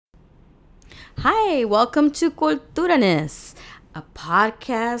Hi, welcome to Culturanes, a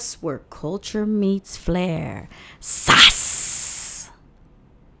podcast where culture meets flair. Sas!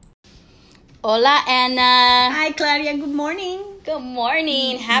 Hola, Anna. Hi, Claudia. Good morning. Good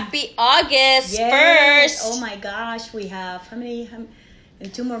morning. Happy August Yes. 1st. Oh my gosh, we have how many? In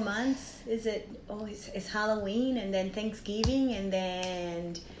 2 more months, is it? Oh, it's Halloween, and then Thanksgiving, and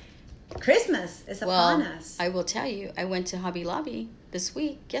then Christmas is upon us. I will tell you, I went to Hobby Lobby this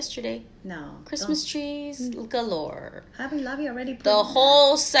week, yesterday. No, Christmas trees galore. Hobby Lobby already. The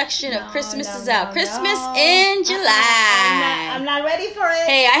whole section of Christmas is out. Christmas in July. I'm not ready for it.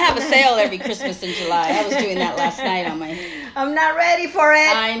 Hey, I have a sale every Christmas in July. I was doing that last night on my... I'm not ready for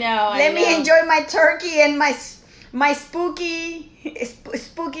it. I know. Let me enjoy my turkey and my spooky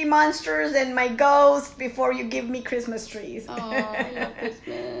monsters and my ghosts before you give me Christmas trees. Oh, I love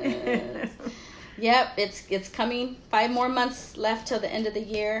Christmas. Yep, it's coming. 5 more months left till the end of the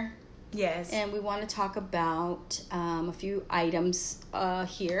year. Yes. And we want to talk about a few items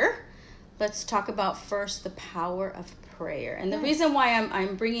here. Let's talk about first the power of prayer. And the reason why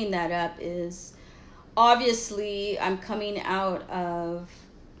I'm bringing that up is obviously I'm coming out of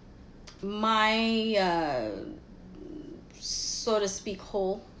my, so to speak,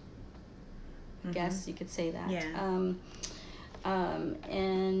 hole. I guess you could say that. Yeah.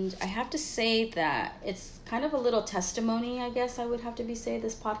 And I have to say that it's kind of a little testimony, I guess I would have to say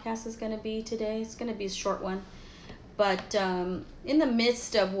this podcast is going to be today. It's going to be a short one. But in the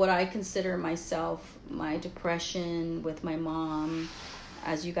midst of what I consider myself, my depression with my mom,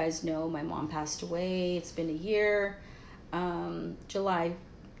 as you guys know, my mom passed away. It's been a year. July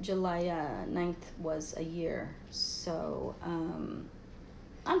 9th was a year. So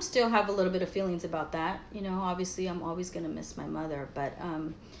I'm still have a little bit of feelings about that. You know, obviously I'm always going to miss my mother. But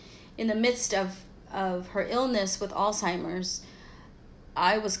in the midst of her illness with Alzheimer's,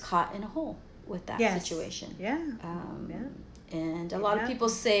 I was caught in a hole with that situation. Yeah. And a lot of people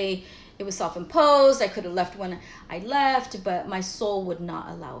say it was self-imposed. I could have left when I left, but my soul would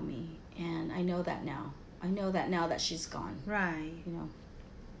not allow me. And I know that now. I know that now that she's gone. Right. You know.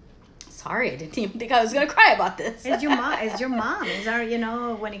 Sorry, I didn't even think I was going to cry about this. It's your mom. It's your mom. It's our,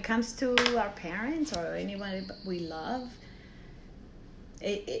 when it comes to our parents or anyone we love,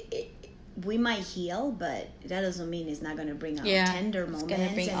 we might heal, but that doesn't mean it's not going to bring out tender moments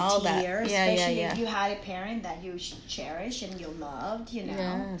and tears. Especially if you had a parent that you cherish and you loved,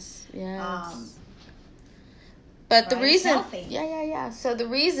 Yes. But the reason, So the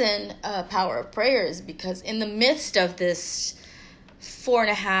reason power of prayer is because in the midst of this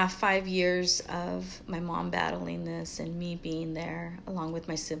 4.5, 5 years of my mom battling this and me being there along with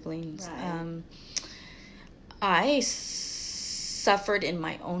my siblings, I suffered in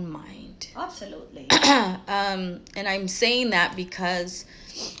my own mind. Absolutely. And I'm saying that because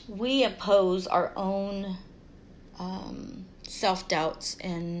we impose our own self-doubts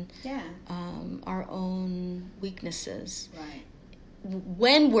and our own weaknesses. Right.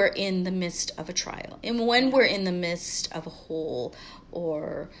 When we're in the midst of a trial and when we're in the midst of a hole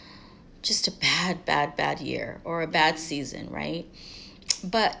or just a bad year or a bad season, right?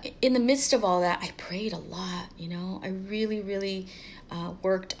 But in the midst of all that, I prayed a lot, I really, really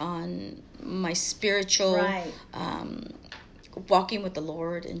worked on my spiritual walking with the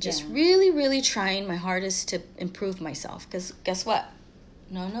Lord and just really, really trying my hardest to improve myself. Because guess what?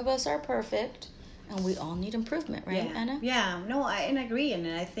 None of us are perfect. And we all need improvement, right, Anna? Yeah, no, I agree. And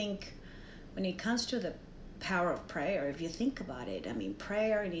I think when it comes to the power of prayer, if you think about it, I mean,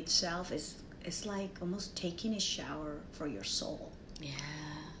 prayer in itself is like almost taking a shower for your soul. Yeah.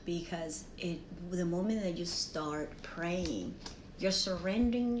 Because the moment that you start praying, you're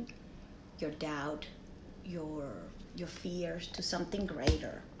surrendering your doubt, your fears to something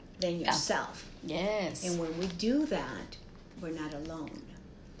greater than yourself. Yes. And when we do that, we're not alone.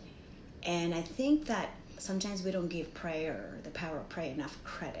 And I think that sometimes we don't give prayer, the power of prayer, enough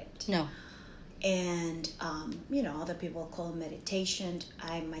credit. No. And, other people call it meditation.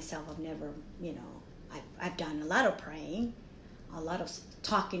 I myself have never, I've done a lot of praying, a lot of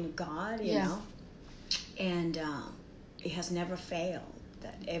talking to God, you know. And it has never failed.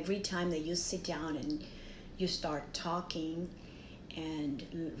 That every time that you sit down and you start talking and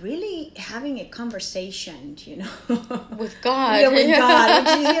really having a conversation, with God. Yeah, with God,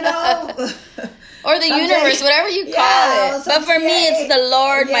 which is, or the universe, whatever you call it. But for me, it's the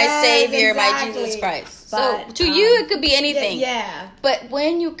Lord, my Savior, my Jesus Christ. But, so to you, it could be anything. Yeah. But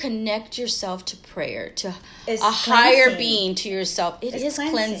when you connect yourself to prayer, to it's a higher being, to yourself, it's is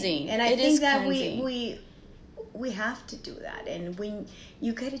cleansing. And I think that we have to do that. And when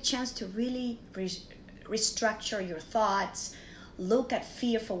you get a chance to really restructure your thoughts, look at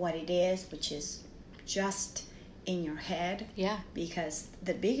fear for what it is, which is just in your head. Yeah. Because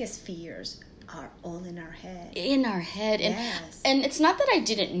the biggest fears are all in our head. In our head. Yes. And it's not that I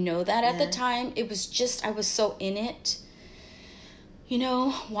didn't know that at the time. It was just, I was so in it, you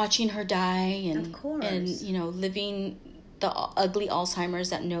know, watching her die and, of course. and you know, living the ugly Alzheimer's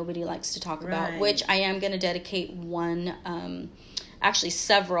that nobody likes to talk about, Right. which I am going to dedicate one, actually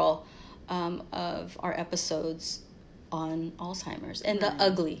several of our episodes on Alzheimer's and the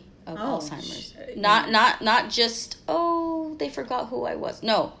ugly of Alzheimer's. Not just, oh, they forgot who I was.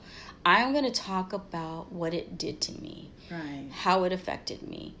 No, I'm going to talk about what it did to me, Right. how it affected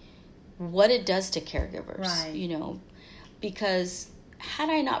me, what it does to caregivers, Right. you know, because had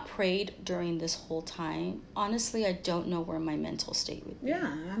I not prayed during this whole time, honestly, I don't know where my mental state would be.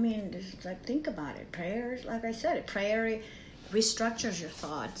 Yeah, I mean, it's like, think about it. Prayer, like I said, prayer restructures your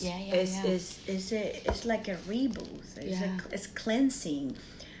thoughts. It's like a reboot. It's cleansing.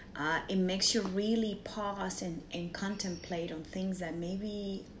 It makes you really pause and contemplate on things that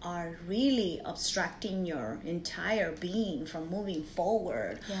maybe are really obstructing your entire being from moving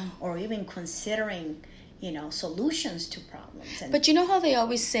forward, or even considering, you know, solutions to problems. But you know how they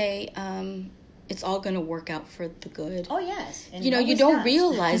always say, it's all going to work out for the good. Oh, yes. And you know, you don't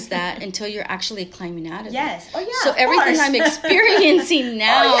realize that until you're actually climbing out of it. Yes. Oh, yeah. So everything I'm experiencing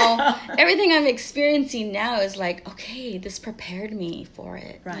now, Oh, everything I'm experiencing now is like, okay, this prepared me for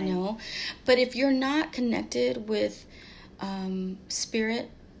it, Right. you know? But if you're not connected with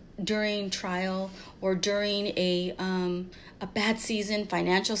spirit during trial or during a bad season,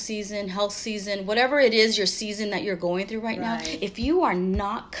 financial season, health season, whatever it is, your season that you're going through right now, if you are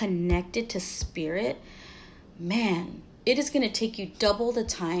not connected to spirit, man, it is going to take you double the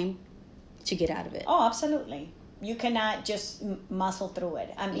time to get out of it. Oh, absolutely. You cannot just muscle through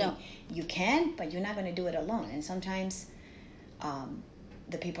it. I mean, you can, but you're not going to do it alone. And sometimes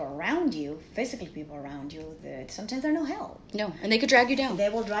the people around you, physically people around you, sometimes they're no help. No, and they could drag you down. They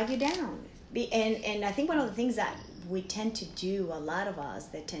will drag you down. And I think one of the things that we tend to do, a lot of us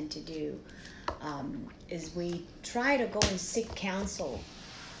that tend to do, is we try to go and seek counsel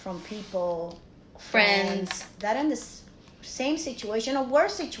from people, friends that are in the same situation or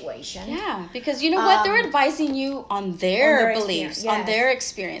worse situation. Yeah, because you know what? They're advising you on their beliefs, on their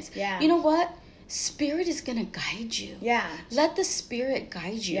experience. Yeah. You know what? Spirit is going to guide you. Yeah. Let the Spirit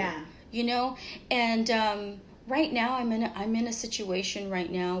guide you. Yeah. You know? And right now, I'm in a situation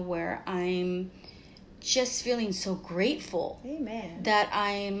right now where I'm just feeling so grateful. Amen. That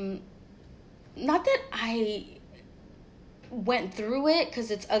I'm, not that I went through it,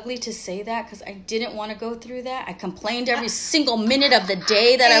 because it's ugly to say that, because I didn't want to go through that. I complained every single minute of the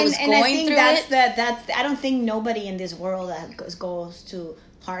day that I was going I think through that's I don't think nobody in this world that goes to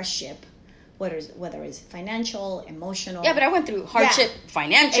hardship, whether it's financial, emotional. Yeah, but I went through hardship,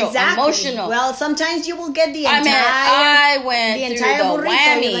 financial, emotional. Well, sometimes you will get the entire. I went through the burrito.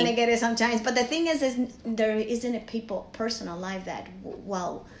 whammy. You're gonna get it sometimes, but the thing is there isn't a personal life that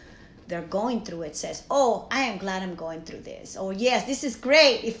they're going through it says, oh, I am glad I'm going through this. Or yes, this is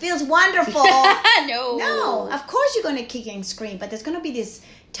great. It feels wonderful. No, of course you're gonna kick and scream, but there's gonna be these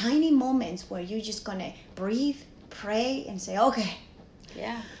tiny moments where you're just gonna breathe, pray, and say, okay.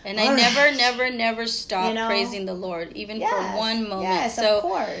 Yeah, and I never stop praising the Lord, even for one moment. Yes, so of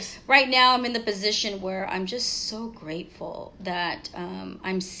course. Right now, I'm in the position where I'm just so grateful that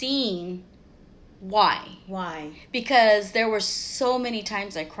I'm seeing why. Why? Because there were so many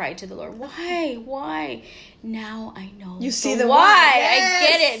times I cried to the Lord. Why? Now I know. You see the why. Yes, I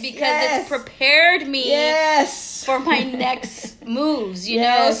get it because it's prepared me for my next moves. You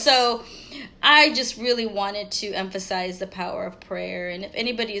know, so. I just really wanted to emphasize the power of prayer. And if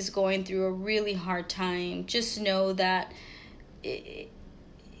anybody is going through a really hard time, just know that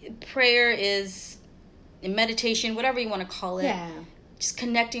prayer is meditation, whatever you want to call it. Yeah. Just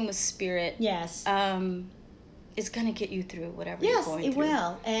connecting with spirit. Yes. Is going to get you through whatever you're going through. Yes, it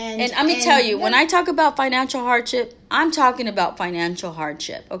will. And I'm going to tell you, when I talk about financial hardship, I'm talking about financial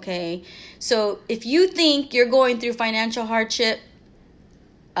hardship, okay? So if you think you're going through financial hardship,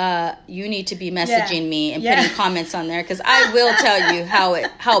 you need to be messaging me and putting comments on there, because I will tell you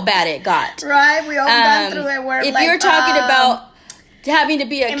how bad it got. Right, we all gone through it. Where if you're talking about having to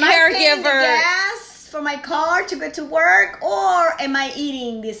be a caregiver, I paying the gas for my car to go to work, or am I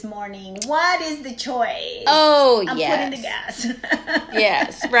eating this morning? What is the choice? Oh, I'm putting the gas.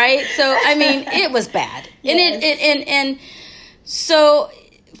 Yes, right. So I mean, it was bad, and so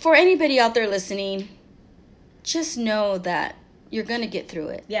for anybody out there listening, just know that you're going to get through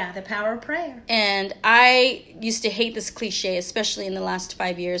it. Yeah, the power of prayer. And I used to hate this cliche, especially in the last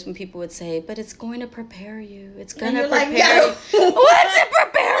 5 years when people would say, but it's going to prepare you. It's going to prepare you. What's it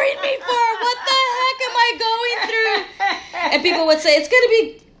preparing me for? What the heck am I going through? And people would say, it's going to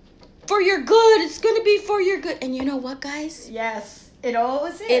be for your good. It's going to be for your good. And you know what, guys? Yes. It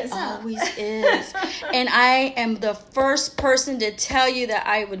always is. It always is. And I am the first person to tell you that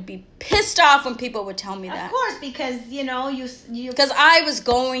I would be pissed off when people would tell me that. Of course, because, you know, you... Because I was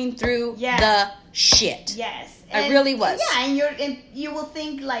going through the shit. Yes. I really was. Yeah, and you will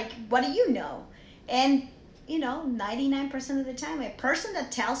think, like, what do you know? And, you know, 99% of the time, a person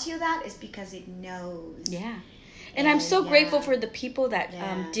that tells you that is because it knows. Yeah. And I'm so grateful for the people that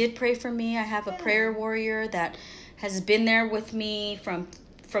did pray for me. I have a prayer warrior that has been there with me from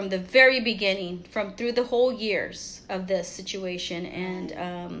the very beginning, through the whole years of this situation.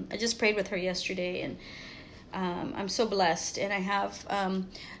 And I just prayed with her yesterday, and I'm so blessed. And I have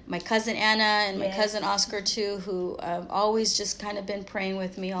my cousin Anna and my cousin Oscar too, who always just kind of been praying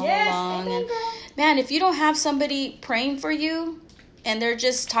with me all along. And man, if you don't have somebody praying for you and they're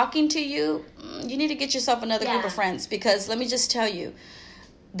just talking to you, you need to get yourself another group of friends, because let me just tell you,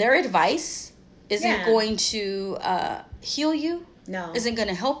 their advice isn't going to heal you. No. Isn't going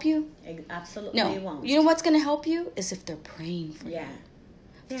to help you. Absolutely won't. You know what's going to help you is if they're praying for you.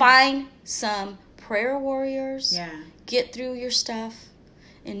 Yeah. Find some prayer warriors. Yeah. Get through your stuff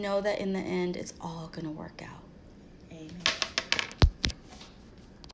and know that in the end it's all going to work out.